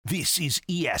This is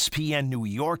ESPN New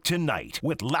York Tonight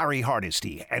with Larry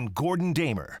Hardesty and Gordon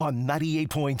Damer on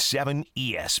 98.7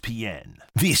 ESPN.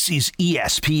 This is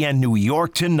ESPN New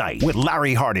York Tonight with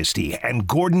Larry Hardesty and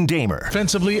Gordon Damer.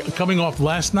 Offensively, coming off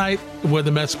last night where the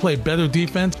Mets played better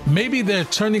defense, maybe they're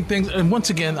turning things, and once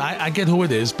again, I get who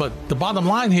it is, but the bottom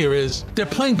line here is they're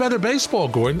playing better baseball,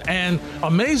 Gordon, and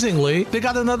amazingly, they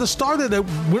got another starter that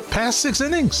went past 6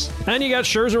 innings. And you got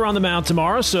Scherzer on the mound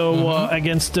tomorrow, so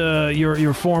against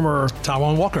your former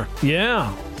Taijuan Walker.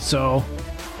 Yeah, so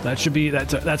that's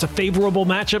a favorable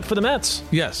matchup for the Mets.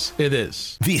 Yes, it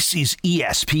is. This is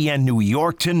ESPN New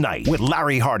York Tonight with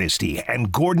Larry Hardesty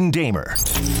and Gordon Damer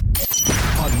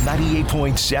on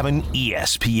 98.7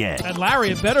 ESPN. And Larry,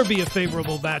 it better be a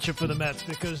favorable matchup for the Mets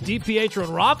because DiPietro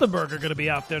and Rothenberg are going to be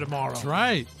out there tomorrow. That's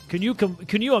right. Can you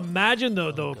imagine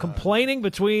the complaining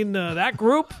between that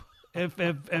group if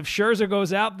Scherzer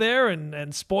goes out there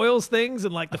and spoils things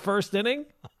in like the first inning?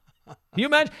 You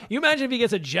imagine if he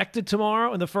gets ejected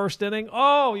tomorrow in the first inning?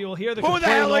 Oh, you'll hear the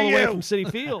complaining all the way from Citi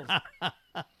Field.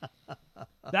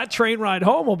 That train ride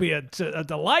home will be a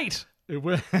delight. It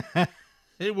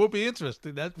will be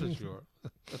interesting, that's for sure.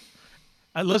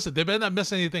 And listen, they better not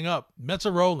mess anything up. Mets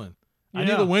are rolling. I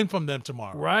need a win from them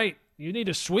tomorrow. Right. You need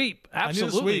a sweep.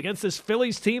 Absolutely. Against this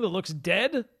Phillies team that looks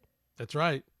dead. That's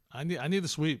right. I need a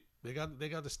sweep. They got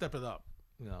to step it up.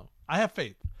 I have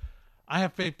faith. I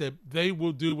have faith that they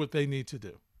will do what they need to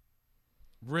do.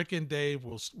 Rick and Dave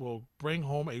will bring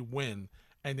home a win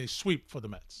and a sweep for the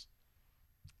Mets.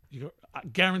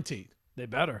 Guaranteed. They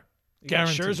better.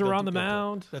 Guaranteed. Scherzer on the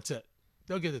mound. That's it.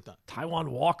 They'll get it done. Taijuan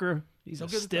Walker. He's a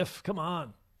stiff. Come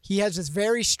on. He has this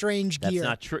very strange gear. That's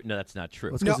not true. No, that's not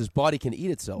true. It's because his body can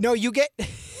eat itself. No, you get...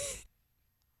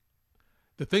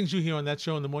 The things you hear on that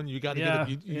show in the morning, you got to get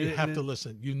it. You have to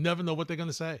listen. You never know what they're going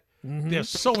to say. Mm-hmm. They're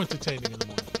so entertaining in the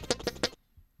morning.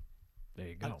 There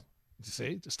you go.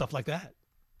 See, stuff like that.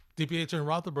 DiPietro and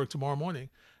Rothenberg tomorrow morning,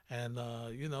 and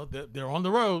they're on the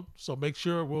road. So make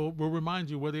sure we'll remind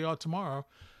you where they are tomorrow,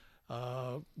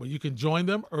 where you can join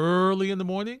them early in the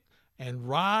morning and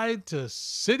ride to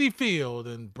Citi Field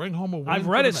and bring home a win. I've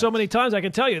read it so many times. I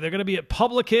can tell you they're going to be at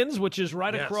Publicans, which is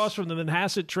right across from the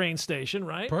Manhasset train station.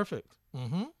 Right. Perfect.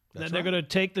 Mm-hmm. Then they're going to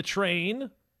take the train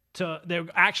to. They're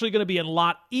actually going to be in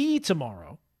Lot E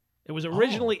tomorrow. It was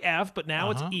originally F, but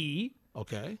now it's E.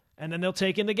 Okay. And then they'll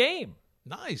take in the game.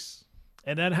 Nice.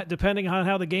 And then depending on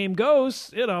how the game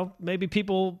goes, maybe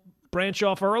people branch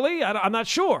off early. I'm not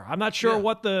sure. I'm not sure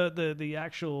what the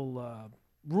actual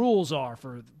rules are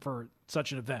for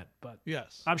such an event. But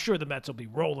yes, I'm sure the Mets will be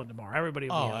rolling tomorrow. Everybody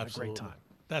will be having a great time.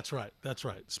 That's right. That's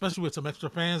right. Especially with some extra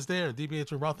fans there.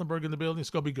 DiPietro and Rothenberg in the building. It's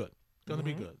going to be good. Going to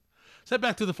be good. Set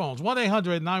back to the phones.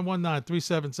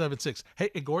 1-800-919-3776. Hey,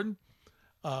 Gordon,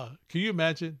 can you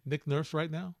imagine Nick Nurse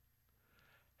right now?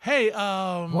 Hey,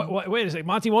 wait a second.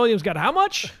 Monty Williams got how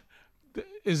much?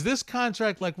 Is this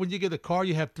contract like when you get a car,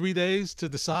 you have 3 days to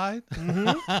decide?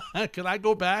 Mm-hmm. Can I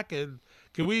go back and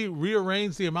can we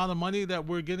rearrange the amount of money that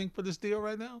we're getting for this deal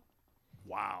right now?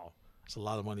 Wow. It's a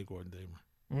lot of money, Gordon Damer.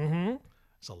 Mm-hmm.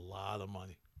 It's a lot of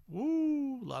money.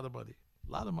 Woo, a lot of money.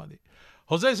 A lot of money.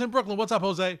 Jose's in Brooklyn. What's up,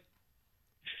 Jose?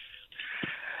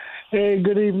 Hey,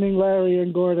 good evening, Larry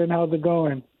and Gordon. How's it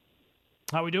going?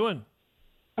 How we doing?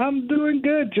 I'm doing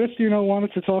good. Just,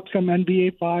 wanted to talk some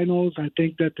NBA Finals. I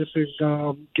think that this is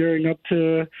gearing up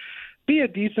to be a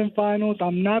decent Finals.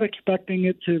 I'm not expecting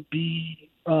it to be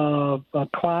a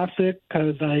classic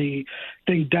because I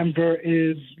think Denver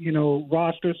is,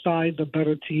 roster size a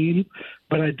better team.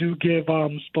 But I do give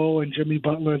Spo and Jimmy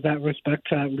Butler that respect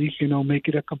to at least, make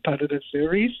it a competitive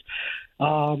series.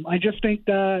 I just think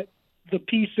that the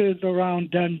pieces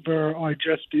around Denver are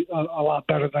just a lot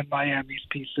better than Miami's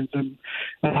pieces, and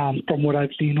from what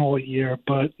I've seen all year.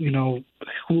 But who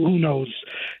knows?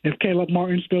 If Caleb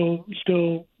Martin still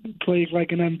plays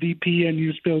like an MVP, and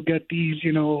you still get these,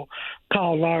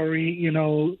 Kyle Lowry,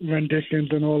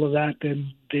 renditions and all of that,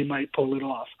 then they might pull it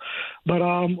off. But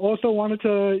also wanted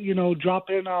to, drop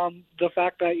in the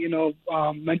fact that,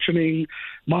 mentioning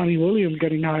Monty Williams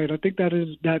getting hired. I think that's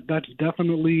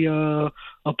definitely a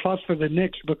plus for the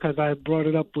Knicks, because I brought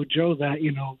it up with Joe that,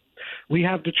 we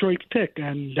have Detroit's pick,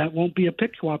 and that won't be a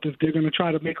pick swap if they're going to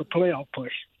try to make a playoff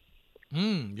push.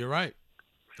 You're right.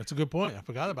 That's a good point. I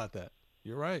forgot about that.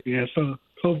 You're right. Yeah, so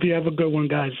hope you have a good one,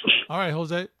 guys. All right,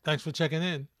 Jose. Thanks for checking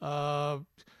in.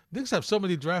 Knicks have so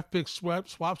many draft pick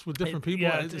swaps with different people.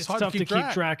 Yeah, it's hard to keep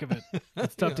track of it.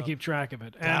 It's tough to keep track of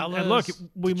it. And look,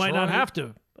 we might not have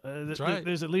to. Right.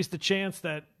 There's at least a chance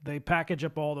that they package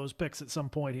up all those picks at some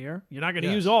point here. You're not going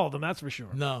to use all of them, that's for sure.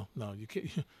 No, you can't.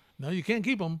 No, you can't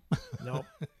keep them. Nope.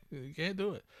 You can't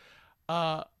do it.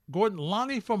 Gordon,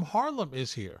 Lonnie from Harlem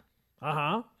is here.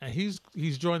 Uh-huh. And he's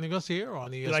joining us here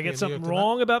on ESPN. Did I get something New York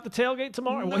wrong about the tailgate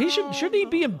tomorrow? No, well, shouldn't he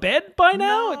be in bed by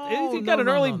now? He's got an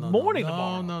early morning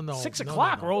tomorrow. tomorrow. No. 6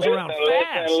 o'clock rolls Listen, around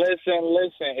fast.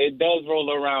 Listen. It does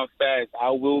roll around fast. I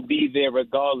will be there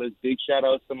regardless. Big shout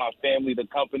outs to my family, the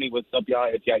company. What's up, y'all?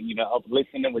 If y'all up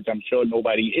listening, which I'm sure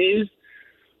nobody is.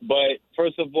 But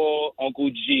first of all,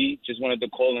 Uncle G, just wanted to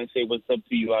call and say what's up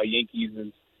to you. Our Yankees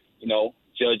is,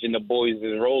 Judge and the boys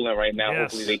is rolling right now. Yes.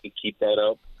 Hopefully they can keep that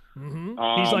up.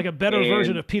 Mm-hmm. He's like a better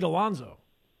version of Pete Alonso.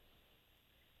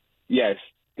 Yes,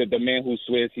 the man who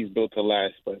swears he's built to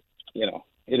last, but,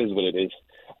 it is what it is.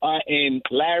 And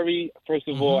Larry, first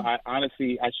of all, I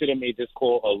should have made this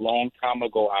call a long time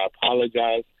ago. I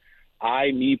apologize.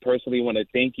 Me personally, want to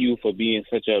thank you for being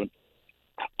such a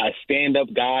stand-up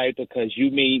guy, because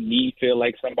you made me feel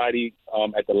like somebody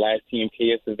at the last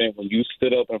TMKS event when you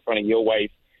stood up in front of your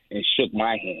wife and shook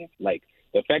my hand. Like,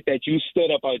 the fact that you stood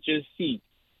up out your seat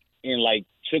and,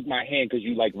 shook my hand because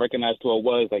you, recognized who it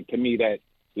was, to me that,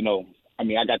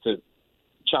 I got to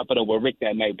chop it up with Rick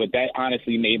that night, but that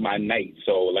honestly made my night.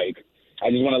 So, I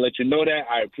just want to let you know that.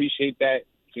 I appreciate that,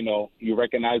 you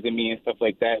recognizing me and stuff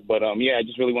like that. But, I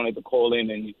just really wanted to call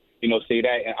in and, say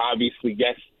that. And obviously,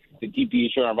 yes, the DP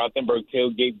Insure and Rothenberg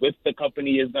tailgate with the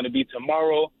company is going to be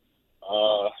tomorrow,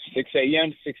 6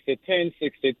 a.m., 6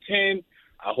 to 10.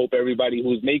 I hope everybody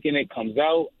who's making it comes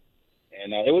out.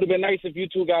 And it would have been nice if you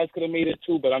two guys could have made it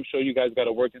too, but I'm sure you guys got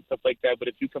to work and stuff like that. But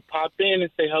if you could pop in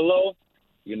and say hello,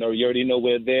 you already know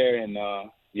we're there, and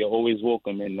you're always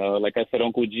welcome. And like I said,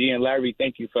 Uncle G and Larry,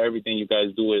 thank you for everything you guys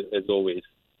do as always.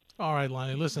 All right,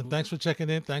 Lonnie. Listen, thanks for checking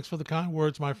in. Thanks for the kind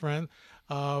words, my friend.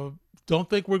 Don't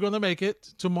think we're going to make it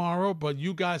tomorrow, but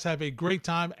you guys have a great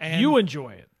time. And you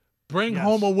enjoy it. Bring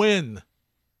home a win.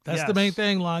 That's the main Yes.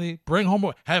 thing, Lonnie. Bring home a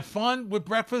win. Have fun with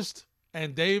breakfast.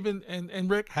 And Dave and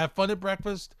Rick, have fun at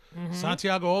breakfast.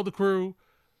 Santiago, all the crew.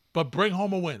 But bring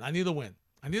home a win. I need a win.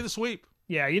 I need a sweep.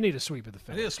 Yeah, you need a sweep of the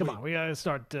I need a Phillies. Come sweep. on, we got to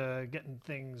start getting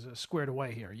things squared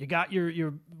away here. You got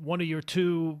your one of your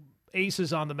two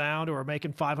aces on the mound who are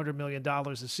making $500 million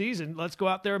a season. Let's go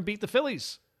out there and beat the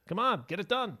Phillies. Come on, get it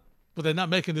done. But they're not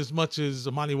making as much as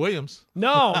Monty Williams.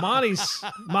 No,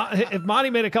 if Monty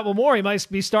made a couple more, he might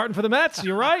be starting for the Mets.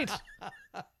 You're right.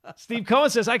 Steve Cohen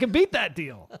says, I can beat that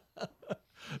deal.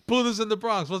 Buddha's in the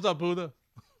Bronx. What's up, Buddha?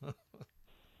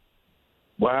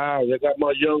 Wow, they got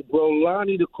my young bro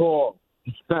Lonnie to call.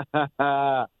 This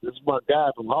is my guy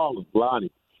from Harlem,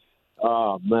 Lonnie.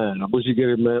 Oh, man, I wish you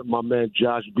get my man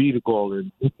Josh B to call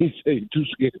in. He said he's too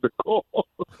scared to call.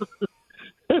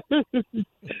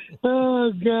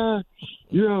 Oh, God.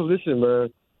 Listen,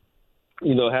 man.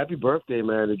 Happy birthday,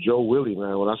 man, to Joe Willie,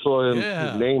 man. When I saw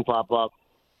his name pop up,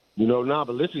 but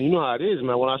listen, you know how it is,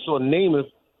 man. When I saw Namath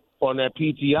on that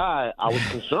PTI, I was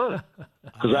concerned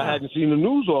because I hadn't seen the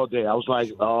news all day. I was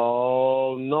like,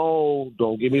 oh, no,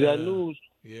 don't give me that news.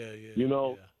 Yeah.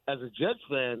 As a Jets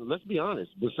fan, let's be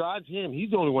honest, besides him,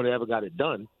 he's the only one that ever got it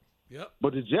done. Yep.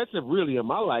 But the Jets have really, in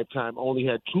my lifetime, only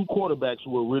had two quarterbacks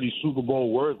who were really Super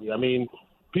Bowl worthy. I mean,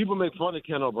 people make fun of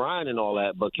Ken O'Brien and all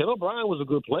that, but Ken O'Brien was a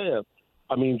good player.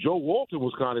 I mean, Joe Walton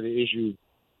was kind of the issue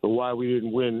for why we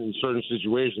didn't win in certain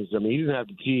situations. I mean, he didn't have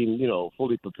the team,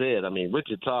 fully prepared. I mean,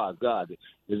 Richard Todd, God,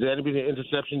 is there any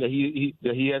interception that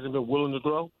he hasn't been willing to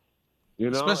throw?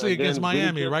 Especially against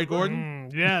Miami, right, Gordon?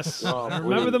 Yes. Oh, I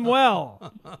remember them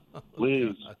well.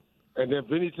 Please. And then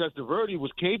Vinny Testaverde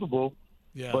was capable,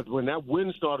 but when that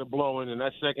wind started blowing in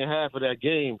that second half of that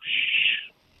game,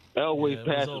 Elway's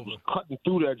passes was cutting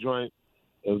through that joint,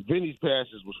 and Vinny's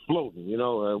passes was floating. We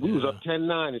was up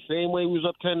 10-9 the same way we was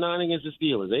up 10-9 against the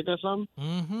Steelers. Ain't that something?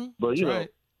 Mm-hmm. But, right.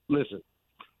 Listen,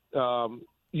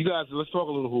 you guys, let's talk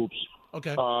a little hoops.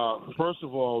 Okay. First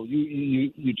of all,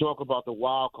 you talk about the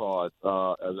wild card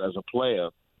as a player,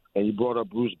 and you brought up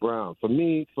Bruce Brown. For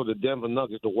me, for the Denver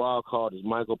Nuggets, the wild card is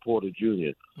Michael Porter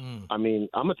Jr. I mean,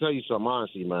 I'm gonna tell you something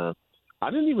honestly, man. I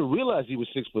didn't even realize he was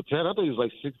 6'10". I thought he was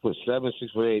like 6'7",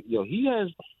 6'8". He has,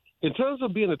 in terms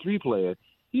of being a three player,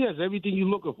 he has everything you're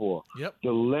looking for. Yep.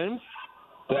 The length,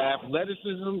 the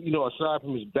athleticism. Aside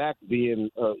from his back being,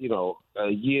 a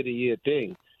year-to-year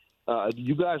thing.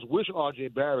 You guys wish R.J.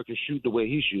 Barrett could shoot the way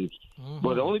he shoots.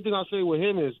 But the only thing I'll say with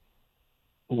him is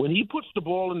when he puts the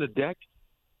ball in the deck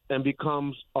and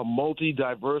becomes a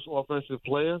multi-diverse offensive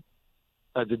player,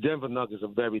 the Denver Nuggets are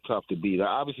very tough to beat.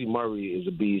 Obviously, Murray is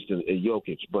a beast and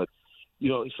Jokic, but,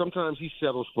 sometimes he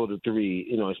settles for the three,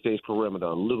 and stays perimeter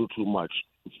a little too much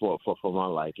for my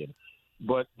liking.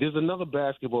 But there's another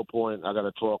basketball point I got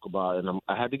to talk about, and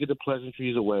I had to get the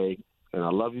pleasantries away, and I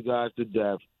love you guys to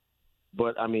death.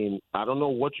 But, I mean, I don't know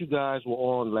what you guys were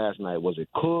on last night. Was it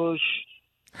Kush,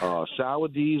 Sour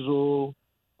Diesel,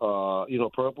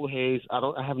 Purple Haze?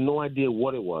 I have no idea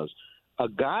what it was. A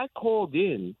guy called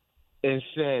in and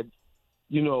said,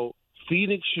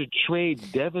 Phoenix should trade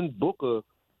Devin Booker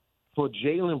for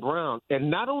Jaylen Brown. And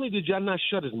not only did y'all not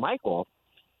shut his mic off,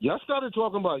 y'all started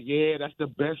talking about, that's the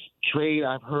best trade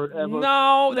I've heard ever.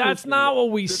 No, that's not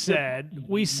what we said.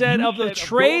 We said of the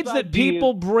trades that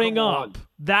people bring up,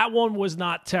 that one was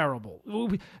not terrible.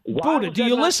 Buddha, do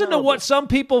you listen to what some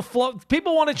people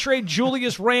people want to trade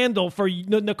Julius Randle for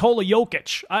Nikola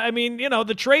Jokic? I mean,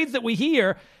 the trades that we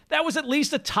hear, that was at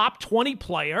least a top 20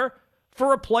 player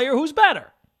for a player who's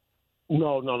better.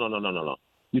 No.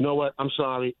 You know what? I'm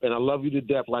sorry, and I love you to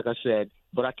death, like I said,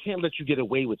 but I can't let you get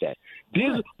away with that.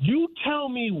 You tell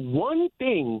me one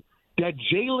thing that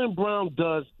Jaylen Brown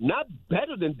does not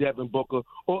better than Devin Booker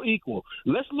or equal.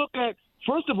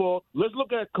 First of all, let's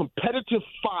look at competitive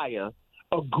fire,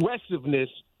 aggressiveness,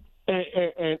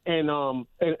 and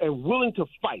willing to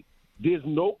fight. There's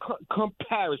no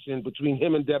comparison between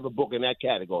him and Devin Booker in that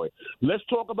category. Let's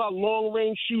talk about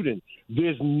long-range shooting.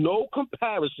 There's no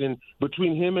comparison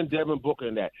between him and Devin Booker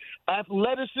in that.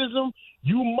 Athleticism,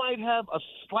 you might have a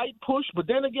slight push, but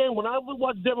then again, when I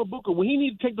watch Devin Booker, when he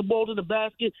needs to take the ball to the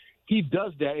basket, he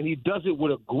does that, and he does it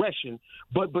with aggression.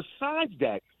 But besides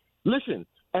that, listen,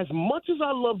 as much as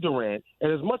I love Durant,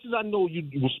 and as much as I know you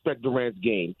respect Durant's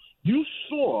game, you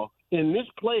saw in this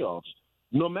playoffs,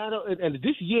 no matter – and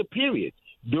this year period,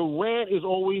 Durant is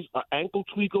always an ankle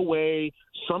tweak away,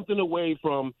 something away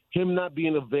from him not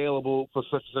being available for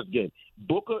such and such game.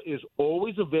 Booker is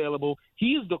always available.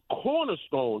 He is the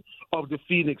cornerstone of the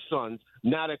Phoenix Suns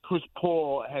now that Chris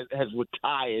Paul has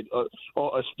retired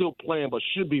or is still playing but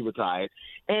should be retired.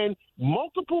 And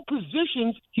multiple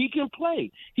positions he can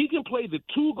play. He can play the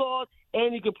 2 guard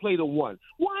and he can play the 1.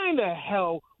 Why in the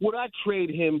hell would I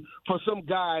trade him for some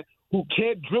guy who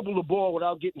can't dribble the ball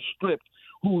without getting stripped,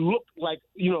 who looked like,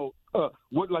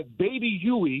 like Baby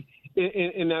Huey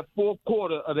in that fourth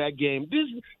quarter of that game?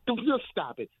 Just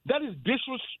stop it. That is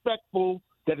disrespectful.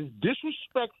 That is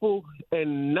disrespectful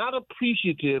and not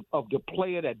appreciative of the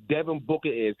player that Devin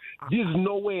Booker is. There's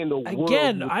no way in the world.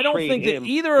 Again, I don't think that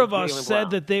either of us said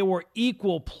that they were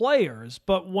equal players,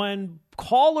 but when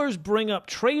callers bring up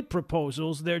trade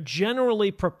proposals, they're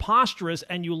generally preposterous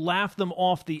and you laugh them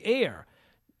off the air.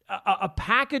 A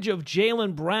package of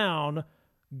Jaylen Brown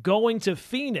going to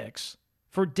Phoenix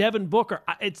for Devin Booker,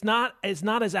 it's not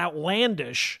as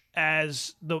outlandish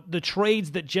as the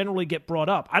trades that generally get brought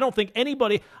up. I don't think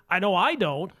anybody, I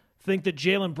don't think that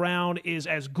Jaylen Brown is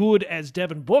as good as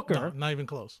Devin Booker. No, not even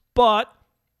close. But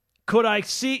could I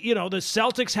see, the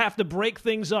Celtics have to break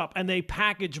things up and they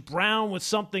package Brown with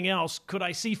something else. Could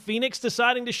I see Phoenix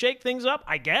deciding to shake things up?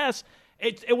 I guess.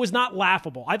 It was not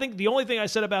laughable. I think the only thing I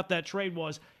said about that trade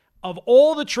was, of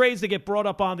all the trades that get brought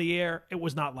up on the air, it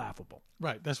was not laughable.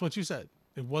 Right. That's what you said.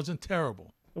 It wasn't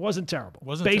terrible. It wasn't terrible.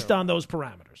 Based on those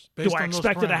parameters. Do I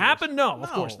expect it to happen? No,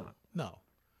 of course not. No.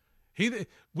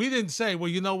 We didn't say, well,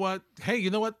 you know what? Hey,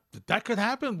 you know what? That could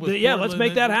happen. With let's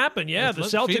make that happen. Yeah, the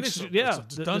Celtics.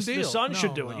 It's a done deal. The Suns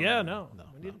should do it. No.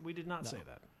 We did not say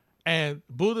that. And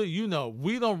Buddha,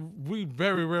 we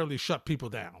very rarely shut people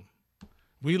down.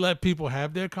 We let people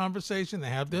have their conversation,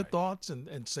 and have their thoughts,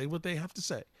 and say what they have to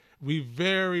say. We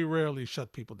very rarely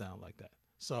shut people down like that.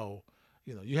 So,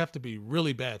 you have to be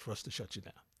really bad for us to shut you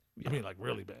down. Yeah. I mean, like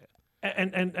really bad.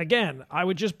 And again, I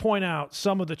would just point out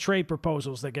some of the trade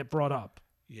proposals that get brought up.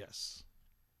 Yes.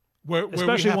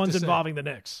 Especially ones involving the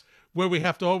Knicks. Where we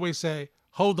have to always say,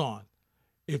 hold on.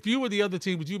 If you were the other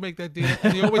team, would you make that deal?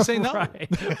 And you always say no.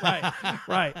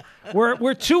 Right.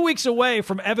 We're 2 weeks away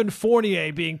from Evan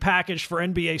Fournier being packaged for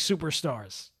NBA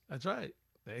superstars. That's right.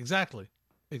 Exactly.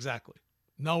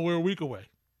 No, we're a week away.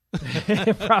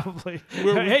 Probably.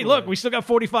 Look, we still got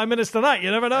 45 minutes tonight. You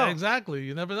never know. Exactly.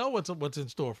 You never know what's in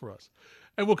store for us.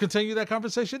 And we'll continue that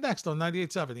conversation next on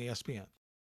 98.7 ESPN.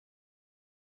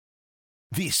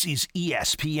 This is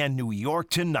ESPN New York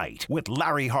Tonight with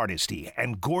Larry Hardesty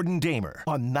and Gordon Damer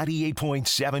on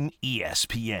 98.7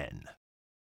 ESPN.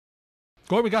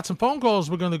 Gordon, we got some phone calls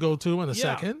we're going to go to in a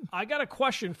second. I got a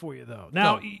question for you, though.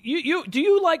 Now, you do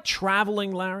you like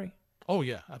traveling, Larry? Oh,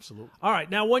 yeah, absolutely. All right.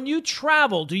 Now, when you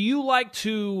travel, do you like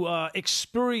to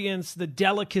experience the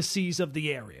delicacies of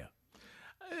the area?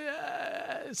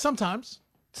 Sometimes.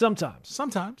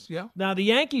 Sometimes, yeah. Now, the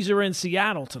Yankees are in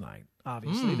Seattle tonight,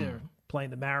 obviously. They're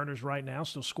playing the Mariners right now,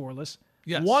 still scoreless.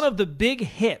 Yes. One of the big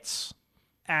hits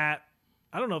at,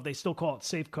 I don't know if they still call it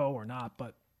Safeco or not,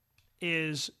 but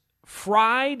is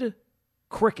fried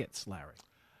crickets, Larry.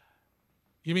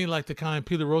 You mean like the kind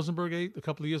Peter Rosenberg ate a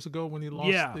couple of years ago when he lost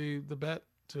Yeah. the bet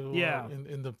to Yeah.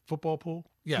 in the football pool?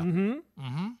 Yeah.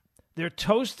 They're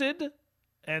toasted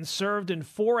and served in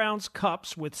 4-ounce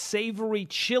cups with savory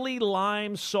chili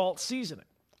lime salt seasoning.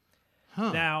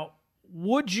 Now,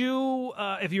 would you,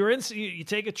 if you're you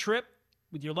take a trip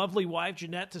with your lovely wife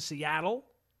Jeanette to Seattle,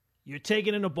 you're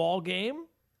taking in a ball game,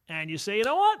 and you say, you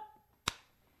know what?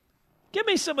 Give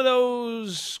me some of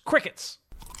those crickets.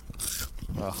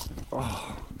 No,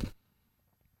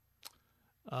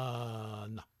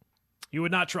 You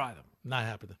would not try them. not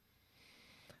happening.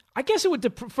 I guess it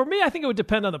would. For me, I think it would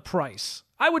depend on the price.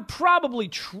 I would probably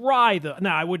try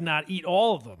Now, I would not eat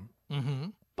all of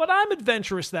them, but I'm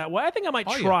adventurous that way. I think I might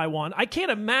try one. I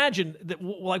can't imagine that.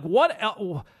 Like, what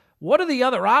are the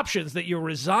other options that you're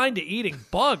resigned to eating?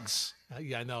 Bugs.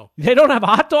 Yeah, I know. They don't have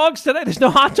hot dogs today. There's no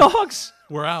hot dogs.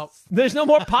 We're out. There's no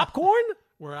more popcorn.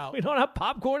 We're out. We don't have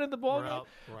popcorn in the ball We're game. out.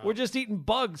 We're just eating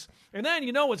bugs. And then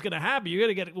you know what's going to happen. You're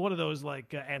going to get one of those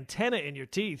like antenna in your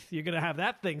teeth. You're going to have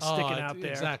that thing sticking out there.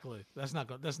 Exactly. That's not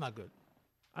good. That's not good.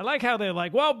 I like how they're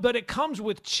like, well, but it comes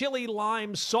with chili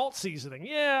lime salt seasoning.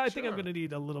 Yeah, I think I'm going to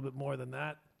need a little bit more than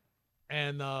that.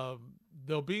 And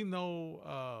there'll be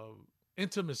no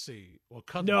intimacy or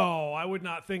cuddling. No, I would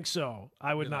not think so.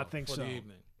 I would not think for so. the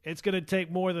evening. It's going to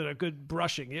take more than a good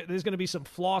brushing. There's going to be some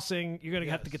flossing. You're going to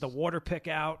have to get the water pick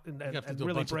out and have to do a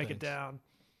really bunch of break it things. down.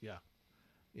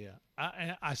 Yeah.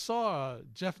 I saw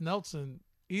Jeff Nelson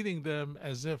eating them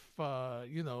as if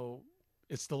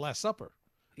it's the Last Supper.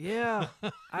 Yeah,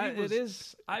 it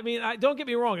is. I mean, don't get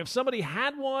me wrong. If somebody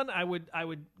had one, I would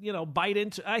bite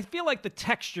into. I feel like the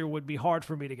texture would be hard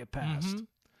for me to get past.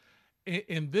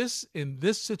 In this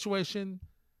situation,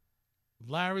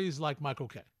 Larry's like Michael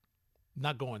K.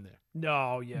 Not going there.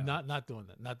 No, yeah, Not doing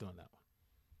that. Not doing that one.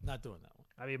 Not doing that one.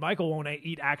 I mean, Michael won't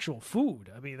eat actual food.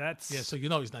 I mean, that's So he's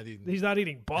not eating. He's not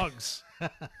eating bugs.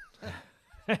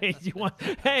 Hey,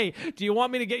 do you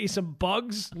want me to get you some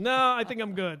bugs? No, I think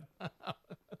I'm good.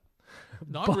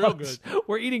 No, I'm real good.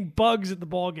 We're eating bugs at the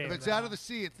ball game. If it's out of the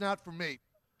sea, it's not for me.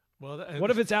 Well,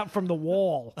 What if it's out from the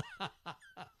wall?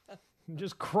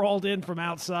 Just crawled in from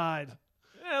outside.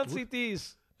 Yeah, let's eat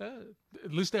these.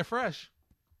 at least they're fresh.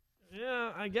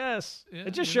 Yeah, I guess. Yeah,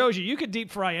 it just shows you could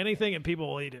deep fry anything and people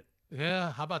will eat it.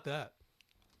 Yeah, how about that?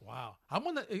 Wow, I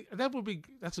wonder.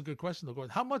 That's a good question, though,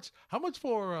 Gordon. How much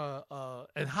for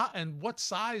and what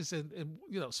size and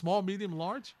small, medium,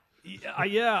 large?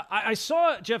 Yeah, I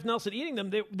saw Jeff Nelson eating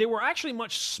them. They were actually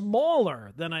much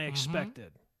smaller than I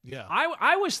expected. Yeah,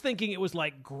 I was thinking it was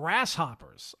like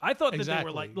grasshoppers. I thought that they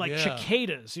were like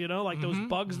cicadas, like those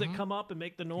bugs that come up and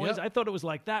make the noise. Yep. I thought it was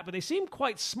like that, but they seemed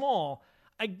quite small.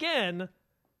 Again,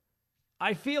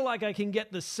 I feel like I can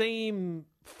get the same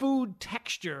food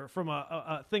texture from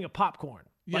a thing of popcorn.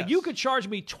 Like you could charge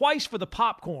me twice for the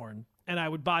popcorn, and I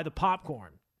would buy the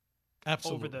popcorn.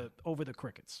 Absolutely. over the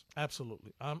crickets.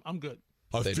 Absolutely. I'm good.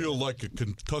 I feel like a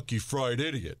Kentucky Fried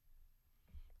Idiot.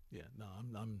 Yeah, no,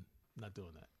 I'm not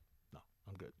doing that. No,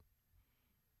 I'm good.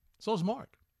 So's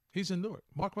Mark. He's in Newark.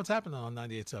 Mark, what's happening on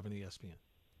 98.7 ESPN?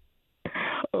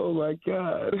 Oh, my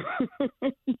God.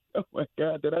 Oh, my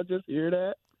God. Did I just hear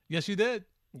that? Yes, you did.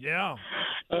 Yeah.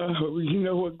 You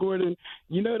know what, Gordon?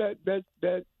 You know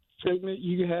that segment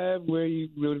you have where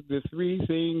the three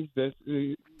things that's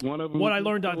one of them. What I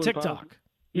learned on TikTok.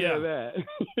 Yeah, that.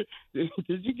 Did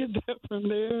you get that from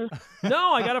there?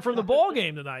 No, I got it from the ball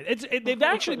game tonight. They've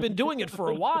actually been doing it for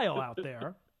a while out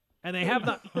there, and they have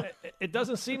not. It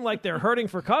doesn't seem like they're hurting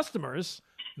for customers.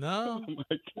 No. Oh,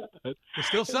 my God. They're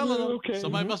still selling them. Okay.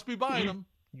 Somebody must be buying them.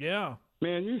 Yeah.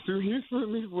 Man, you threw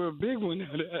me for a big one.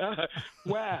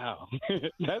 Wow.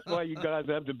 That's why you guys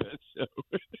have the best show.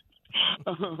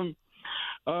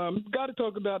 Got to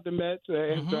talk about the Mets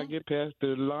after I get past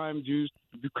the lime juice,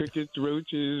 the crickets,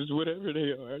 roaches, whatever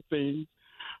they are, things.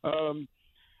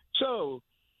 So,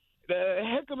 the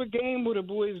heck of a game with the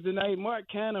boys tonight. Mark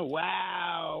Canha,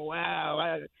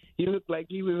 wow. He looked like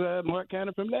he was Mark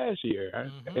Canha from last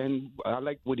year. And I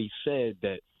like what he said,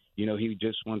 that he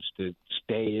just wants to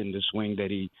stay in the swing that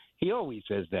he always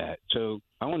says that. So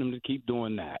I want him to keep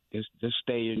doing that. Just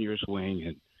stay in your swing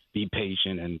and be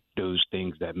patient and those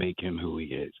things that make him who he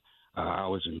is. I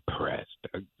was impressed,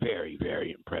 very,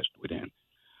 very impressed with him.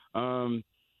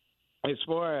 As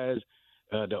far as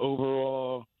the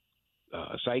overall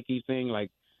psyche thing,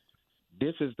 like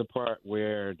this is the part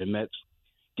where the Mets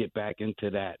get back into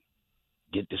that,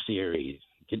 get the series.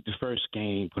 Get the first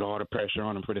game, put all the pressure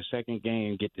on them for the second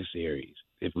game, get the series.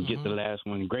 If we get the last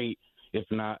one, great. If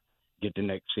not, get the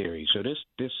next series. So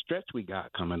this stretch we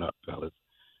got coming up, fellas,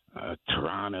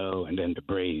 Toronto and then the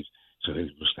Braves. So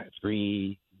it was like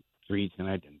three 3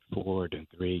 tonight, then 4, then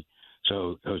 3.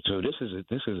 So this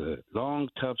is a long,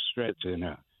 tough stretch, and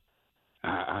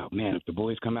man, if the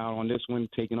boys come out on this one,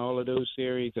 taking all of those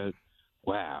series,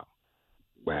 wow.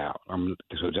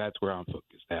 So that's where I'm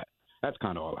focused. That's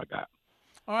kind of all I got.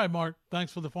 All right, Mark.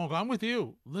 Thanks for the phone call. I'm with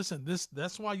you. Listen,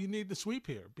 that's why you need the sweep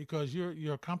here, because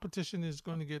your competition is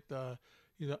going to get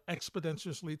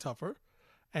exponentially tougher,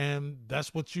 and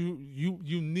that's what you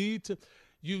need to.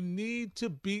 You need to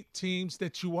beat teams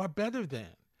that you are better than.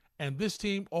 And this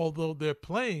team, although they're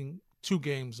playing 2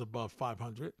 games above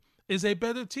 500, is a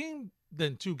better team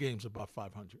than 2 games above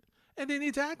 500. And they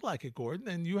need to act like it, Gordon.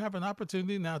 And you have an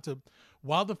opportunity now to,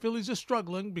 while the Phillies are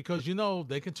struggling, because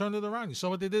they can turn it around. You saw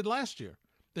what they did last year.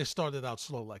 They started out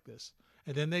slow like this,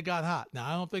 and then they got hot. Now,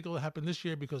 I don't think it'll happen this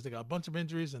year because they got a bunch of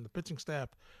injuries and the pitching staff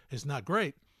is not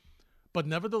great. But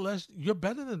nevertheless, you're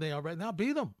better than they are right now.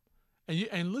 Beat them.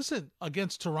 And listen,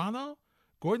 against Toronto,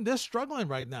 Gordon, they're struggling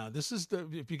right now.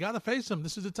 If you got to face them,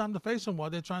 this is the time to face them while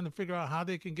they're trying to figure out how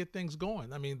they can get things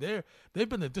going. I mean, they've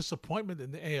been a disappointment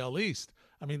in the AL East.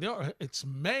 I mean, it's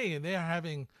May and they're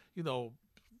having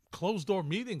closed door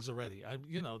meetings already.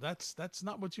 That's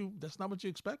not what you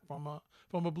expect from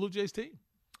a Blue Jays team.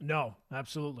 No,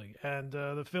 absolutely. And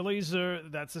the Phillies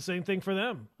that's the same thing for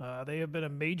them. They have been a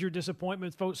major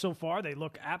disappointment so far. They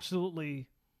look absolutely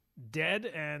dead,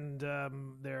 and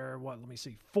they're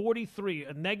 43,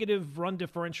 a negative run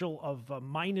differential of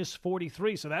minus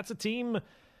 43. So that's a team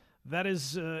that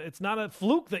is it's not a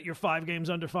fluke that you're 5 games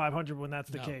under 500 when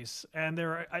that's the case. And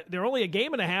they're only a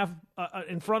game and a half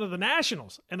in front of the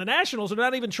Nationals, and the Nationals are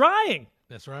not even trying.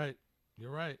 That's right. You're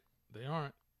right. They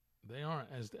aren't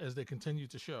as they continue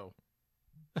to show.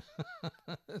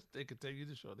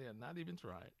 They are not even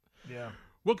trying. Yeah.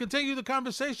 We'll continue the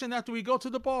conversation after we go to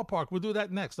the ballpark. We'll do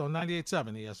that next on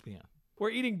 98.7 ESPN. We're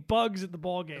eating bugs at the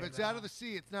ball game. If it's out of the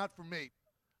sea, it's not for me.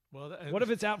 Well, what if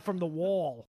it's out from the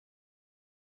wall?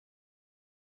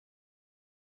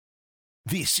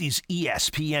 This is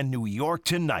ESPN New York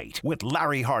Tonight with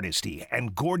Larry Hardesty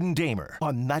and Gordon Damer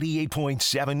on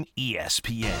 98.7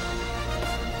 ESPN.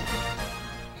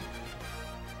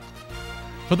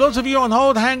 For those of you on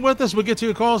hold, hang with us. We'll get to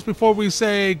your calls before we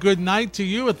say good night to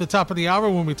you at the top of the hour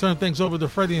when we turn things over to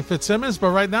Freddie and Fitzsimmons. But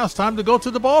right now it's time to go to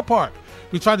the ballpark.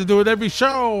 We try to do it every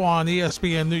show on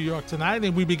ESPN New York Tonight,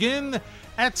 and we begin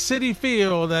at Citi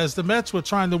Field as the Mets were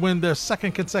trying to win their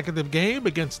 2nd consecutive game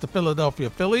against the Philadelphia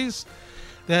Phillies.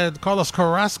 They had Carlos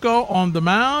Carrasco on the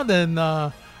mound, and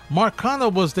Mark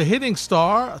Canha was the hitting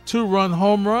star, a 2-run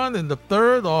home run in the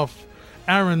 3rd off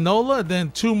Aaron Nola,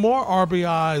 then 2 more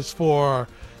RBIs for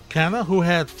Canha, who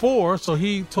had 4, so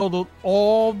he totaled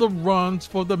all the runs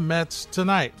for the Mets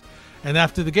tonight. And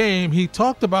after the game, he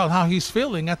talked about how he's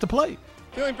feeling at the plate.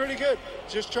 Feeling pretty good.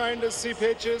 Just trying to see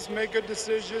pitches, make good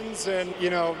decisions, and,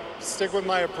 stick with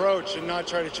my approach and not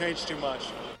try to change too much.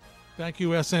 Thank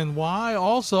you, SNY.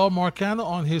 Also, Mark Canha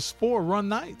on his 4-run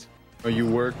night. You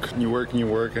work,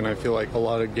 and I feel like a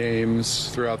lot of games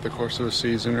throughout the course of a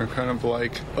season are kind of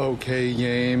like okay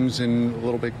games and a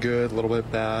little bit good, a little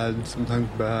bit bad,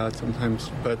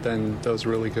 sometimes, but then those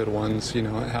really good ones, it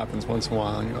happens once in a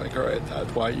while, and you're like, all right,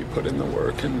 that's why you put in the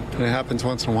work, and it happens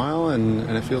once in a while, and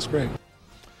it feels great.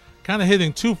 Kind of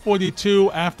hitting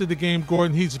 242 after the game,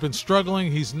 Gordon. He's been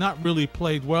struggling. He's not really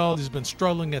played well. He's been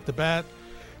struggling at the bat.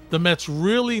 The Mets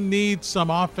really need some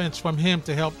offense from him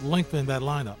to help lengthen that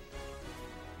lineup.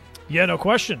 Yeah, no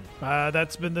question.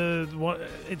 That's been the one.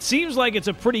 It seems like it's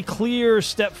a pretty clear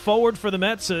step forward for the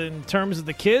Mets in terms of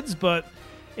the kids, but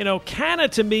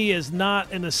Canha to me is not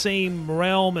in the same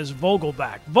realm as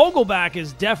Vogelbach. Vogelbach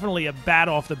is definitely a bat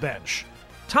off the bench.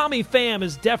 Tommy Pham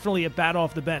is definitely a bat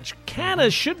off the bench. Canha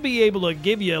should be able to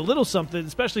give you a little something,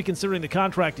 especially considering the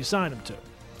contract you signed him to.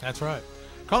 That's right.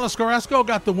 Carlos Carrasco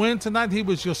got the win tonight. He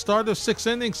was your starter. 6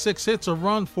 innings, 6 hits, a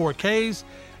run, 4 Ks.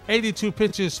 82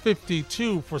 pitches,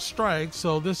 52 for strikes.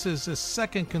 So this is his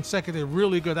 2nd consecutive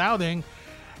really good outing.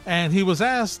 And he was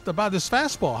asked about his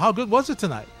fastball. How good was it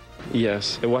tonight?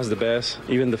 Yes, it was the best.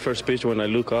 Even the first pitch, when I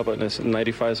look up and it's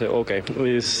 95, I say, okay.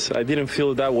 I didn't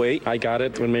feel that way. I got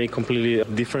it and made it completely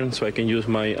different so I can use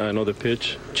my another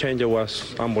pitch. Changer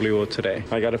was unbelievable today.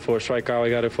 I got it for a strikeout. I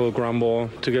got it for a ground ball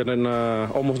to get an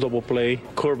almost double play.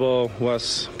 Curveball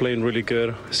was playing really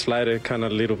good. Slider kind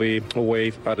of a little bit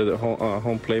away out of the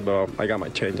home plate, but I got my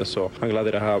changer. So I'm glad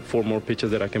that I have 4 more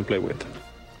pitches that I can play with.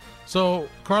 So,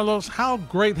 Carlos, how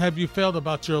great have you felt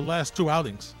about your last 2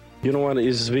 outings? You know what?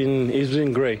 It's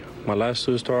been great. My last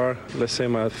 2 star, let's say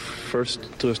my first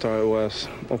 2 star was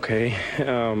okay.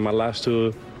 My last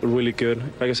 2 really good.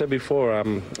 Like I said before,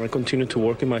 I continue to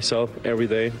work in myself every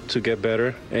day to get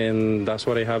better, and that's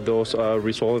why I have those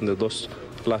results in those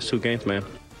last 2 games, man.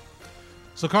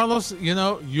 So, Carlos,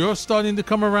 you're starting to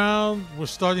come around. We're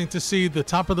starting to see the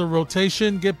top of the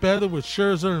rotation get better with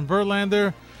Scherzer and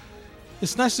Verlander.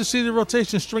 It's nice to see the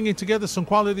rotation stringing together some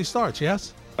quality starts,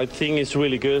 yes? I think it's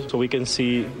really good, so we can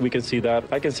see that.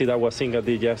 I can see that what Singa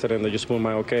did yesterday, and I just put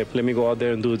okay, let me go out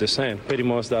there and do the same. Pretty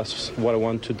much that's what I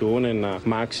want to do, and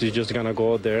Max is just going to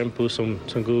go out there and put some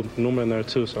good number in there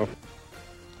too. So.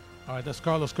 All right, that's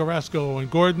Carlos Carrasco.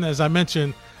 And Gordon, as I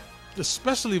mentioned,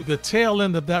 especially the tail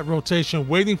end of that rotation,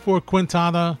 waiting for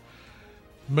Quintana,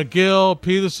 McGill,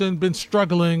 Peterson, been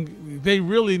struggling. They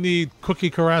really need Cookie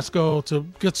Carrasco to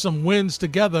get some wins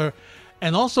together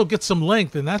and also get some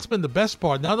length, and that's been the best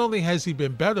part. Not only has he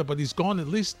been better, but he's gone at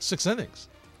least 6 innings.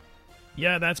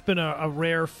 Yeah, that's been a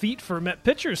rare feat for Met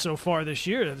pitchers so far this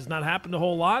year. That has not happened a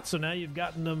whole lot, so now you've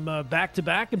gotten them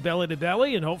back-to-back and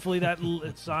belly-to-belly, and hopefully that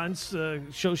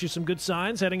shows you some good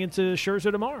signs heading into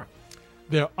Scherzer tomorrow.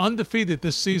 They're undefeated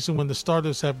this season when the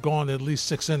starters have gone at least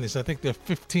 6 innings. I think they're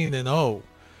 15-0.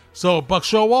 So, Buck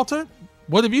Showalter,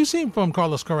 what have you seen from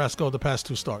Carlos Carrasco the past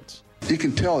 2 starts? You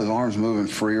can tell his arm's moving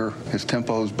freer. His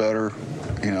tempo is better.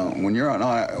 When you're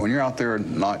out there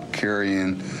not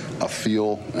carrying a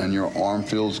feel and your arm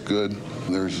feels good,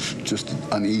 there's just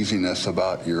uneasiness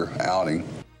about your outing.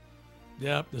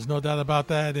 Yeah, there's no doubt about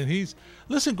that. And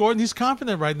listen, Gordon, he's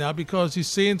confident right now because he's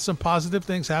seeing some positive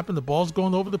things happen. The ball's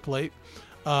going over the plate.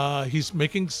 He's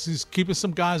keeping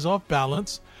some guys off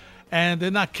balance, and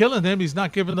they're not killing him. He's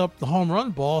not giving up the home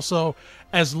run ball. So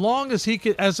as long as he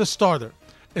can, as a starter,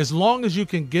 as long as you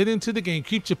can get into the game,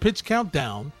 keep your pitch count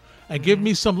down, and give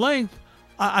me some length,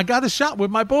 I got a shot with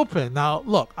my bullpen. Now,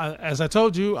 look, as I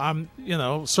told you, I'm,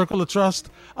 circle of trust.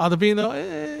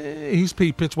 Ottavino,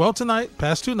 he pitched well tonight,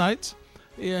 past 2 nights.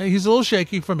 Yeah, he's a little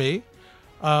shaky for me.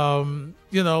 Robertson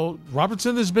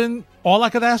has been all I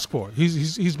could ask for.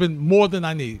 He's been more than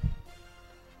I need.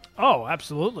 Oh,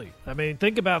 absolutely. I mean,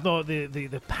 think about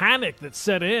the panic that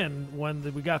set in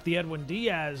when we got the Edwin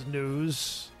Diaz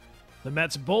news. The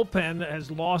Mets bullpen has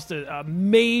lost a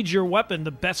major weapon, the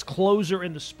best closer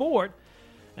in the sport,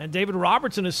 and David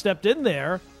Robertson has stepped in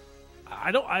there.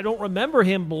 I don't remember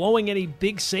him blowing any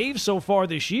big saves so far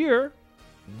this year.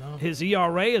 No. His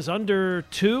ERA is under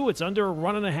 2. It's under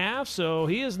 1.5. So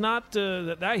he is not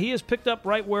he has picked up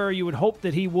right where you would hope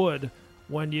that he would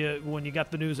when you got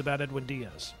the news about Edwin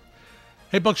Diaz.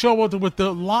 Hey, Buck Showalter, with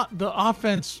the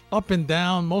offense up and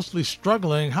down, mostly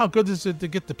struggling, how good is it to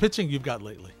get the pitching you've got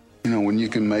lately? When you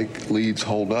can make leads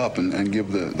hold up and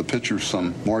give the pitchers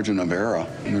some margin of error,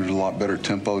 there's a lot better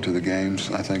tempo to the games.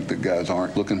 I think that guys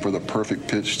aren't looking for the perfect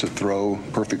pitch to throw,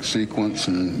 perfect sequence,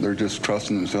 and they're just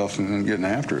trusting themselves and getting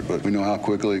after it. But we know how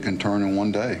quickly it can turn in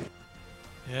one day.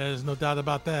 Yeah, there's no doubt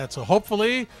about that. So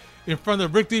hopefully, in front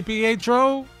of Rick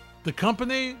DiPietro, the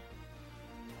company,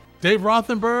 Dave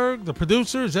Rothenberg, the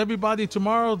producers, everybody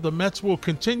tomorrow, the Mets will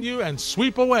continue and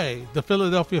sweep away the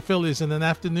Philadelphia Phillies in an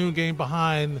afternoon game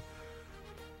behind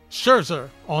Scherzer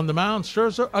on the mound.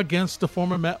 Scherzer against the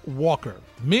former Met Walker.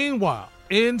 Meanwhile,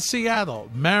 in Seattle,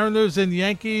 Mariners and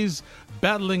Yankees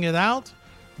battling it out.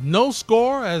 No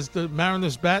score as the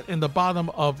Mariners bat in the bottom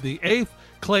of the 8th.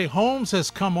 Clay Holmes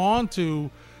has come on to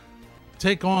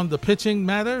take on the pitching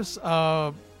matters.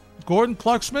 Gordon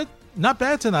Clark-Smith, not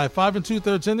bad tonight. 5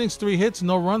 2/3 innings, 3 hits,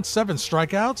 no runs, 7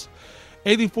 strikeouts.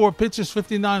 84 pitches,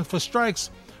 59 for strikes.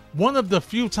 One of the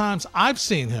few times I've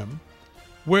seen him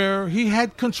where he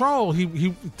had control.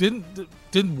 He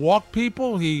didn't walk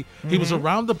people. He was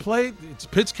around the plate. His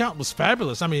pitch count was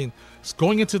fabulous. I mean,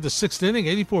 going into the 6th inning,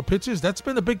 84 pitches, that's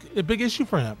been a big issue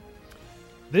for him.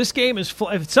 This game is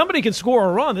if somebody can score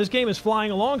a run, this game is flying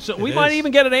along. So we might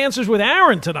even get an Answers with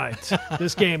Aaron tonight.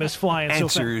 This game is flying so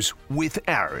fast. Answers with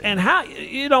Aaron. And how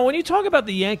when you talk about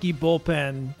the Yankee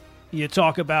bullpen, you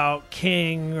talk about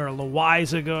King or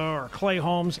Loaizaga or Clay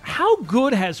Holmes. How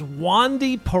good has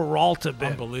Wandy Peralta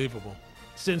been? Unbelievable.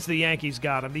 Since the Yankees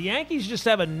got him. The Yankees just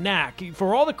have a knack.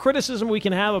 For all the criticism we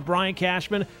can have of Brian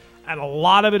Cashman, and a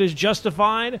lot of it is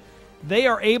justified, they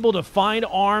are able to find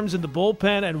arms in the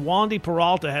bullpen, and Wandy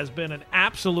Peralta has been an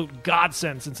absolute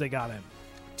godsend since they got him.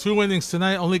 2 innings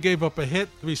tonight, only gave up a hit,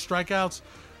 3 strikeouts.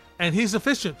 And he's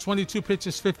efficient, 22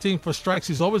 pitches, 15 for strikes.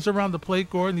 He's always around the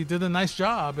plate, Gordon. He did a nice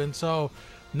job. And so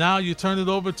now you turn it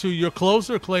over to your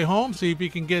closer, Clay Holmes, see if he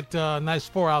can get a nice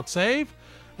 4-out save.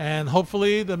 And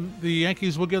hopefully the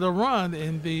Yankees will get a run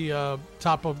in the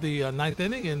top of the 9th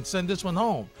inning and send this one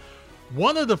home.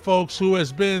 One of the folks who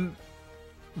has been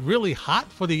really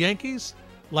hot for the Yankees,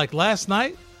 like last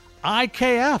night,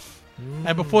 IKF.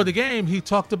 And before the game, he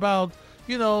talked about,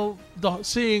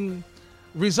 seeing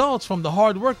results from the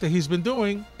hard work that he's been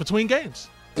doing between games.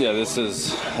 Yeah,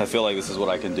 I feel like this is what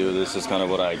I can do. This is kind of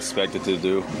what I expected to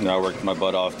do. I worked my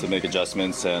butt off to make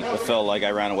adjustments, and I felt like I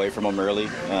ran away from them early,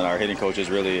 and our hitting coaches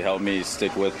really helped me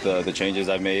stick with the changes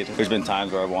I've made. There's been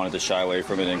times where I wanted to shy away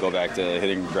from it and go back to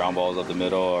hitting ground balls up the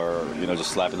middle or,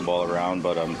 just slapping the ball around,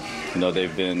 but,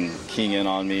 they've been keying in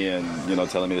on me and,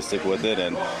 telling me to stick with it,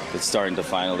 and it's starting to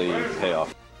finally pay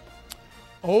off.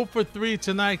 0 for 3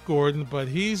 tonight, Gordon, but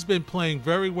he's been playing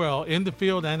very well in the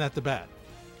field and at the bat.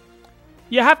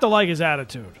 You have to like his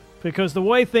attitude, because the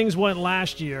way things went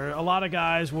last year, a lot of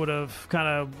guys would have kind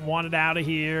of wanted out of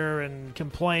here and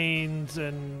complained.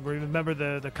 And remember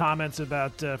the comments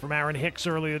about from Aaron Hicks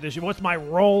earlier this year. What's my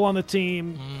role on the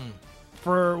team?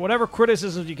 For whatever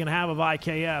criticisms you can have of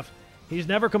IKF, he's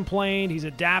never complained. He's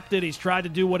adapted. He's tried to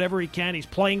do whatever he can. He's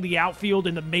playing the outfield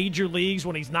in the major leagues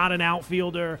when he's not an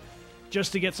outfielder,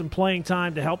 just to get some playing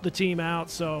time to help the team out.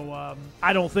 So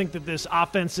I don't think that this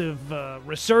offensive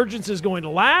resurgence is going to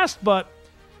last, but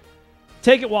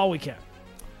take it while we can.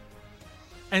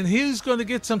 And he's going to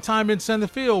get some time in center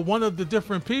field. One of the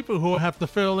different people who will have to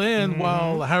fill in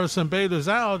while Harrison Bader's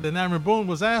out, and Aaron Boone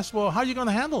was asked, well, how are you going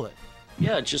to handle it?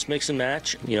 Yeah, just mix and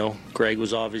match. Greg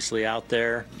was obviously out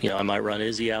there. I might run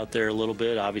Izzy out there a little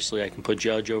bit. Obviously, I can put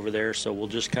Judge over there. So we'll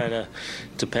just kind of,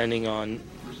 depending on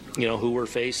who we're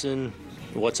facing,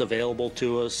 what's available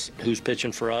to us, who's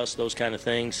pitching for us, those kind of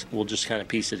things. We'll just kind of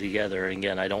piece it together. And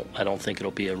again, I don't think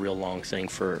it'll be a real long thing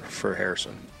for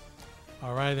Harrison.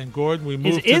 All right, and Gordon, we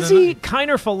move to Izzy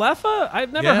Kiner Falefa?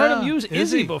 I've never heard him use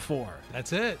Izzy before.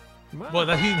 That's it. Wow.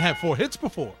 Well, he didn't have 4 hits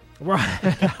before. Right.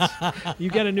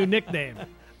 You get a new nickname.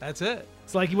 That's it.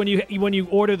 It's like when you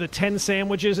order the 10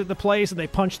 sandwiches at the place and they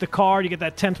punch the card, you get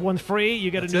that 10th one free. You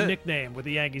get a new nickname with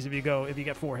the Yankees if you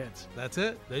get 4 hits. That's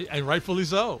it, and rightfully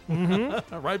so.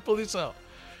 Rightfully so.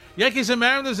 Yankees and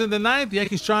Mariners in the 9th.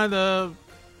 Yankees trying to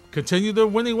continue their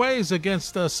winning ways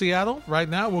against Seattle right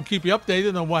now. We'll keep you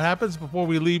updated on what happens before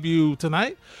we leave you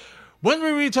tonight. When we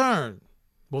return,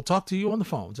 we'll talk to you on the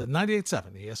phones at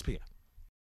 98.7 ESPN.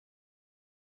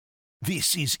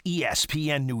 This is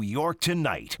ESPN New York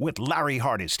Tonight with Larry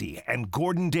Hardesty and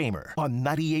Gordon Damer on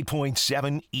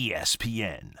 98.7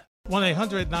 ESPN.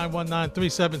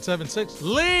 1-800-919-3776.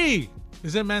 Lee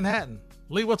is in Manhattan.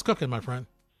 Lee, what's cooking, my friend?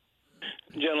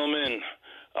 Gentlemen,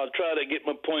 I'll try to get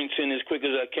my points in as quick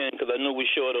as I can because I know we're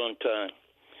short on time.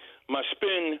 My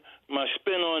spin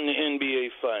on the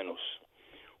NBA Finals.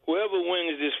 Whoever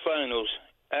wins this Finals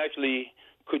actually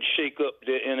could shake up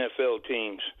their NFL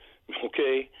teams,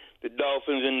 okay? The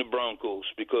Dolphins and the Broncos,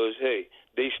 because, hey,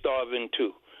 they starving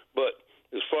too. But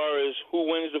as far as who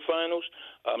wins the Finals,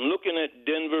 I'm looking at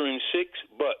Denver in 6,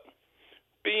 but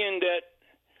being that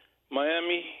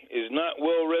Miami is not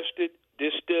well rested,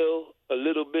 they're still a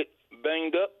little bit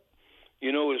banged up.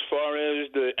 As far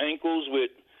as the ankles with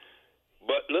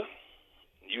Butler,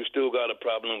 you still got a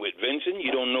problem with Vincent.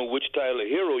 You don't know which Tyler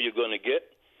Hero you're going to get.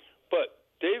 But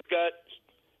they've got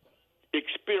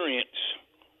experience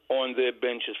on their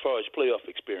bench as far as playoff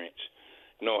experience.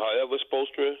 However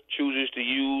Spoelstra chooses to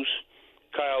use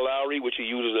Kyle Lowry, which he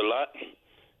uses a lot,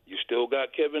 you still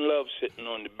got Kevin Love sitting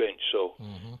on the bench. So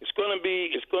it's going to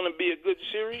be a good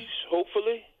series,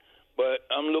 hopefully. But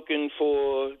I'm looking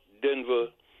for Denver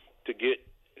to get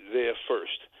there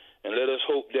first. And let us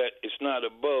hope that it's not a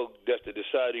bug that's the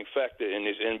deciding factor in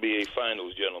this NBA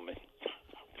Finals, gentlemen.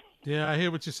 Yeah, I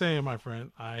hear what you're saying, my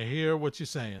friend. I hear what you're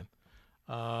saying.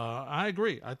 I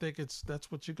agree. I think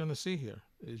that's what you're going to see here.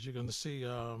 Is you're going to see,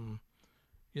 you're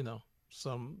going to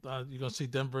see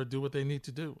Denver do what they need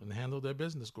to do and handle their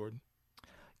business, Gordon.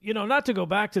 Not to go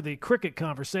back to the cricket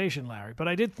conversation, Larry, but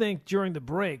I did think during the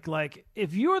break, like,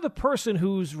 if you're the person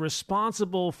who's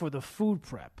responsible for the food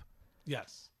prep,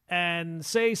 yes, and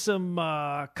say some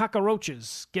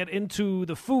cockroaches get into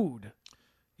the food,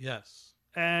 yes,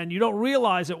 and you don't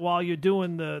realize it while you're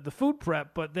doing the food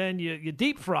prep, but then you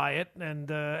deep fry it, and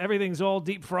everything's all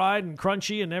deep fried and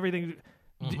crunchy and everything.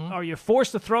 Are you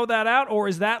forced to throw that out, or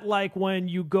is that like when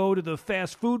you go to the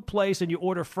fast food place and you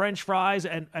order French fries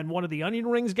and one of the onion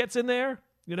rings gets in there?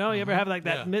 You ever have like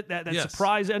that yes.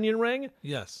 surprise onion ring?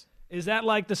 Yes. Is that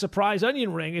like the surprise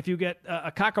onion ring if you get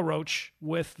a cockroach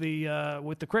with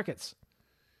the crickets?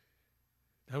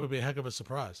 That would be a heck of a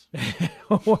surprise.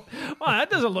 Well, that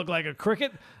doesn't look like a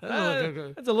cricket.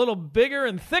 It's a little bigger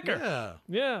and thicker.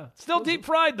 Yeah. Still deep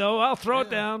fried though. I'll throw it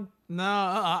down.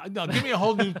 No. Give me a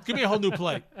whole new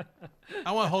plate.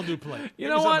 I want a whole new plate. You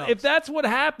know what? If that's what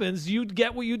happens, you'd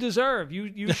get what you deserve.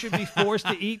 You should be forced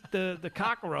to eat the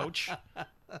cockroach.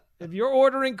 If you're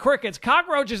ordering crickets,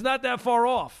 cockroach is not that far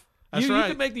off. That's you right.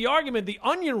 could make the argument the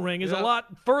onion ring is a lot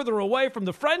further away from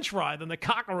the French fry than the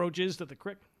cockroach is to the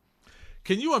cricket.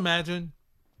 Can you imagine?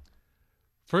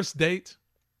 First date.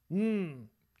 Mm.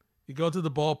 You go to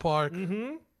the ballpark.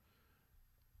 Mm-hmm.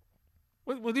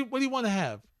 What do you want to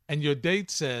have? And your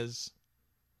date says,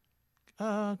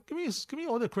 give me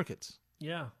all the crickets.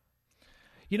 Yeah.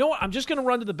 You know what? I'm just going to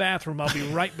run to the bathroom. I'll be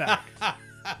right back.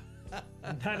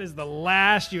 And that is the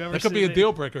last you ever see. That could be a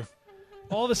deal breaker.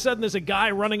 All of a sudden, there's a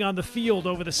guy running on the field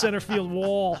over the center field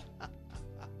wall.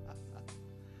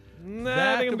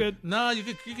 Nah, I think I'm good. No, you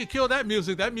could kill that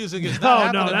music. That music is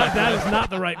not No, that is not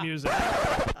the right music.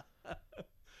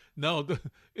 No,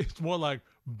 it's more like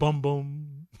bum bum.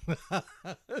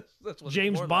 That's what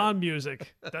James Bond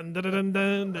music. Dun, dun, dun, dun,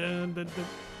 dun, dun, dun.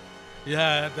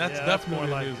 Yeah, that's definitely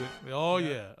more like music. Oh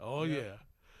yeah.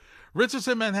 Richard's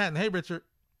in Manhattan. Hey, Richard.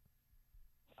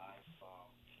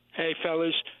 Hey,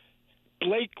 fellas.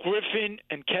 Blake Griffin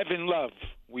and Kevin Love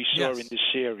we saw in the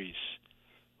series.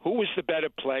 Who was the better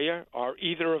player? Are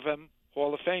either of them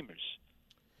Hall of Famers?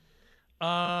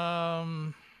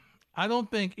 I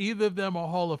don't think either of them are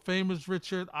Hall of Famers,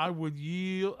 Richard. I would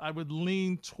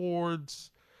lean towards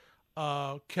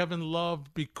Kevin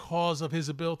Love because of his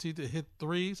ability to hit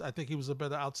threes. I think he was a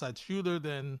better outside shooter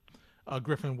than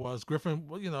Griffin was. Griffin,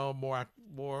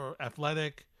 more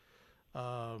athletic.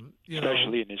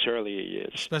 Especially in his earlier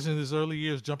years. Especially in his early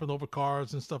years, jumping over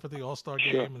cars and stuff at the All-Star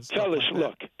game and stuff Fellas, like that.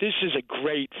 look, this is a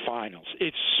great finals.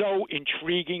 It's so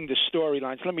intriguing, the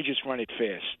storylines. Let me just run it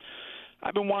fast.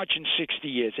 I've been watching 60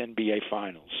 years NBA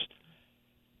Finals.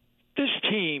 This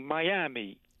team,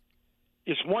 Miami,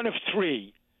 is one of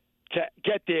three to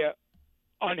get there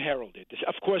unheralded.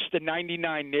 Of course, the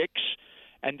 99 Knicks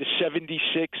and the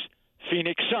 76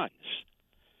 Phoenix Suns.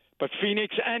 But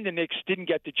Phoenix and the Knicks didn't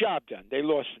get the job done. They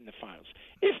lost in the finals.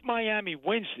 If Miami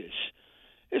wins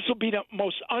this will be the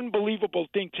most unbelievable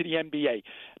thing to the NBA.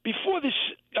 Before this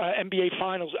NBA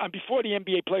Finals, before the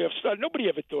NBA playoffs started, nobody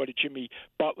ever thought of Jimmy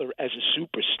Butler as a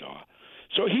superstar.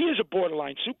 So he is a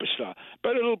borderline superstar.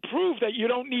 But it'll prove that you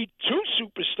don't need two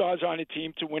superstars on a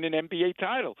team to win an NBA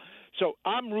title. So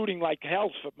I'm rooting like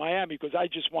hell for Miami because I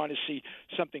just want to see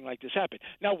something like this happen.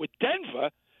 Now, with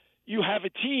Denver, you have a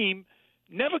team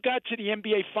never got to the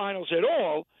NBA Finals at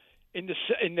all in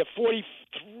the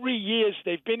 43 years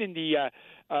they've been in the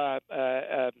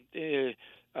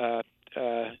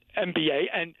NBA,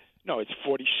 and no, it's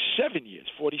 47 years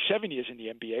in the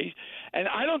NBA, and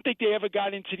I don't think they ever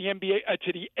got into the NBA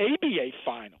to the ABA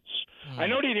Finals. I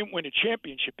know they didn't win a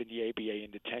championship in the ABA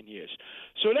in the 10 years,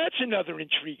 so that's another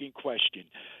intriguing question.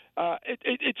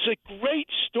 It's a great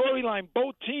storyline,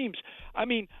 both teams. I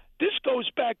mean, this goes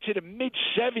back to the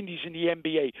mid-'70s in the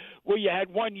NBA, where you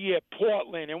had 1 year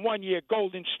Portland and 1 year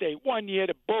Golden State, 1 year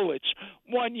the Bullets,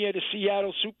 1 year the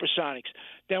Seattle Supersonics.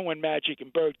 Then when Magic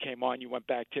and Bird came on, you went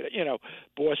back to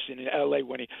Boston and L.A.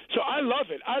 winning. So I love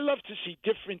it. I love to see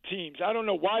different teams. I don't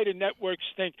know why the networks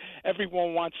think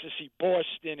everyone wants to see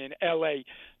Boston and L.A.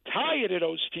 Tired of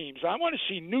those teams. I want to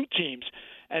see new teams.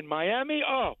 And Miami,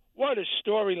 what a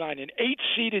storyline. An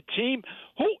 8-seeded team.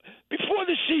 Who, before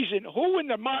the season, who in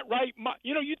the right mind,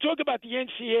 you talk about the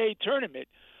NCAA tournament,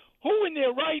 who in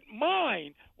their right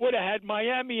mind would have had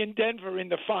Miami and Denver in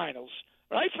the finals?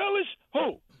 Right, fellas?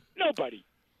 Who? Nobody.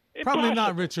 Probably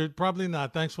not, Richard. Probably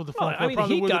not. Thanks for the phone call. I mean,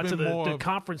 probably he would got have to been the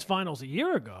conference finals a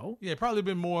year ago. Yeah, probably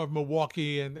been more of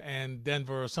Milwaukee and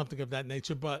Denver or something of that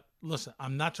nature. But listen,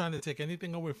 I'm not trying to take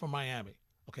anything away from Miami.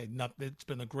 Okay, it's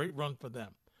been a great run for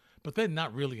them. But they're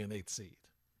not really an 8th seed.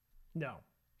 No. You know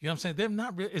what I'm saying? They're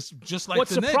not really. It's just like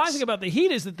what's the Knicks. surprising about the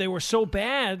Heat is that they were so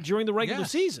bad during the regular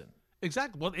season.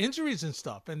 Exactly. Well, injuries and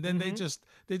stuff. And then they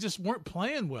just weren't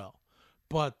playing well.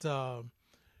 But,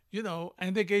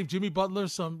 and they gave Jimmy Butler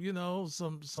some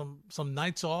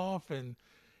nights off. And,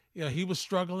 he was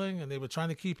struggling and they were trying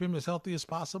to keep him as healthy as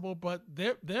possible. But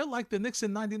they're like the Knicks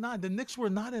in 99. The Knicks were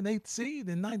not an 8th seed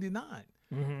in 99.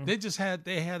 Mm-hmm.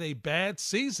 They had a bad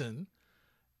season.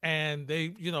 And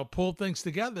they, pulled things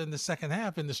together in the second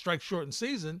half in the strike-shortened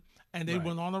season, and they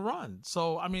went on a run.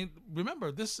 So, I mean,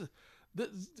 remember, they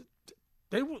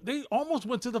almost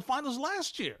went to the finals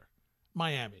last year,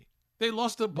 Miami. They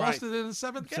lost to Boston in the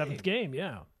seventh game,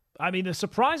 yeah. I mean, the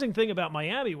surprising thing about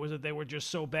Miami was that they were just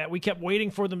so bad. We kept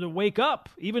waiting for them to wake up.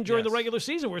 Even during the regular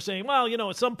season, we're saying, well,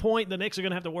 at some point the Knicks are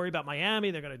going to have to worry about Miami.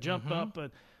 They're going to jump up,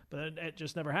 but it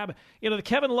just never happened. The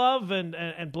Kevin Love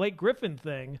and Blake Griffin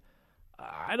thing,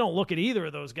 I don't look at either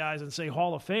of those guys and say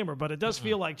Hall of Famer, but it does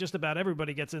feel like just about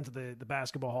everybody gets into the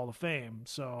Basketball Hall of Fame.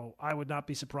 So I would not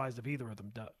be surprised if either of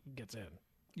them gets in.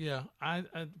 Yeah,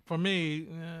 for me,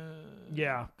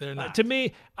 yeah, they're not. To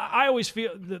me, I always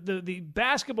feel the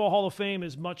Basketball Hall of Fame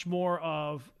is much more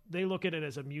of, they look at it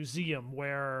as a museum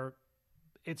where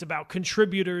it's about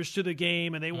contributors to the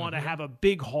game, and they want to have a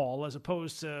big hall as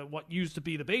opposed to what used to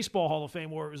be the Baseball Hall of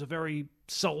Fame, where it was a very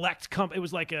select it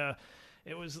was like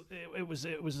it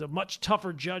was a much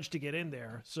tougher judge to get in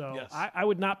there. So Yes. I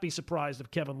would not be surprised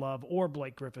if Kevin Love or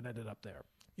Blake Griffin ended up there.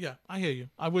 Yeah, I hear you.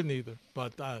 I wouldn't either,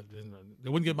 but they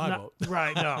wouldn't get my vote.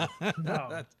 Right? No. They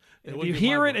If wouldn't you get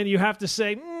hear my it vote. and you have to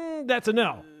say, that's a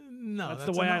no. No, that's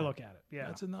that's the way a no. I look at it. Yeah,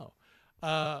 That's a no.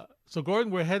 So,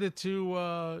 Gordon, we're headed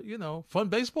to, fun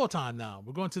baseball time now.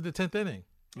 We're going to the 10th inning.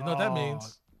 You know what that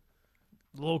means?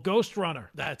 Little ghost runner.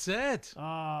 That's it.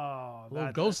 Oh,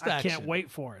 Little ghost I action. can't wait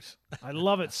for it. I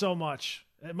love it so much.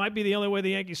 It might be the only way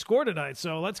the Yankees score tonight.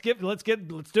 So let's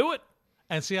do it.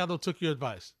 And Seattle took your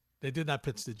advice. They did not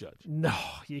pitch the judge. No,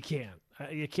 you can't.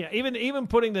 You can't. Even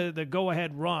putting the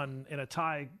go-ahead run in a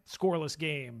tie scoreless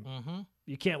game,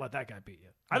 you can't let that guy beat you.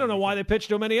 I don't know why they pitched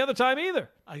to him any other time either.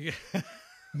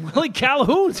 Willie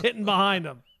Calhoun's hitting behind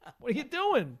him. What are you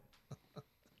doing?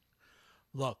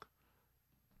 Look,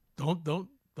 don't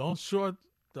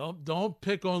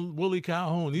pick on Willie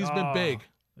Calhoun. He's been big.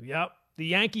 Yep.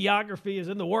 The Yankeeography is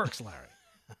in the works, Larry.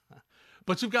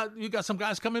 But you got some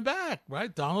guys coming back,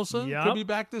 right? Donaldson could be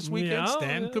back this weekend.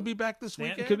 Stanton could be back this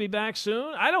weekend. Stanton could be back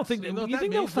soon. I don't think. So you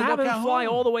think they'll have him fly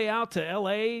all the way out to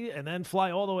L.A. and then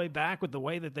fly all the way back with the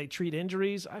way that they treat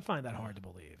injuries? I find that hard to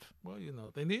believe. Well,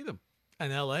 they need him.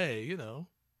 And L.A.,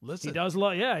 listen. He does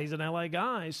love. Yeah, he's an L.A.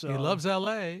 guy. So he loves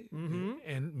L.A.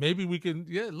 And maybe we can.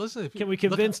 Yeah, listen. Can we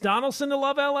convince Donaldson to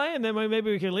love L.A. and then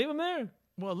maybe we can leave him there?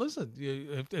 Well, listen.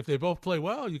 If they both play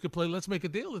well, you could play. Let's make a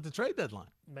deal at the trade deadline.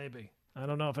 Maybe. I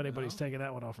don't know if anybody's taking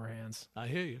that one off our hands. I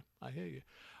hear you.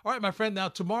 All right, my friend. Now,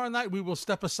 tomorrow night we will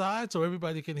step aside so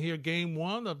everybody can hear Game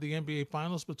 1 of the NBA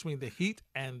Finals between the Heat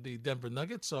and the Denver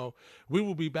Nuggets. So we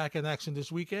will be back in action this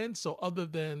weekend. So other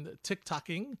than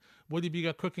TikToking, what have you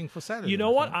got cooking for Saturday? You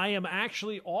know what? I am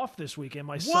actually off this weekend.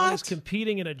 My son is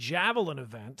competing in a javelin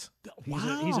event.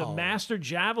 He's a master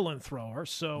javelin thrower.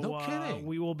 So no kidding.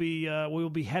 We will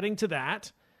be heading to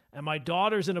that. And my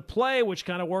daughter's in a play, which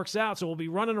kind of works out. So we'll be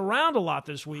running around a lot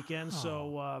this weekend.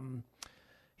 So,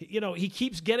 he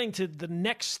keeps getting to the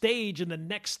next stage and the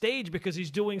next stage because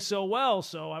he's doing so well.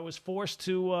 So I was forced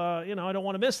to, I don't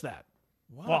want to miss that.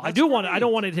 Wow, well, I don't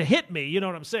want it to hit me. You know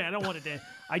what I'm saying?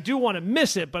 I do want to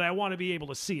miss it, but I want to be able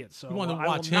to see it. So you want to I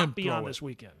watch will him not be throw on it. this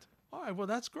weekend. All right, well,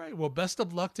 that's great. Well, best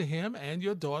of luck to him and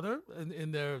your daughter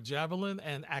in their javelin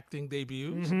and acting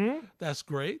debuts. That's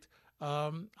great.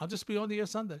 I'll just be on the air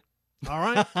Sunday. All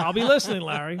right. I'll be listening,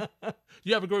 Larry.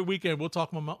 You have a great weekend. We'll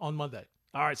talk on Monday.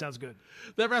 All right. Sounds good.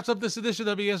 That wraps up this edition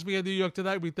of ESPN New York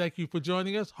Tonight. We thank you for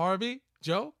joining us. Harvey,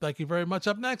 Joe, thank you very much.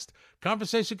 Up next,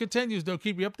 conversation continues. They'll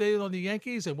keep you updated on the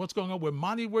Yankees and what's going on with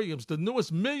Monty Williams, the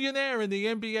newest millionaire in the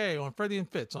NBA, on Freddie and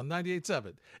Fitz on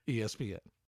 98.7 ESPN.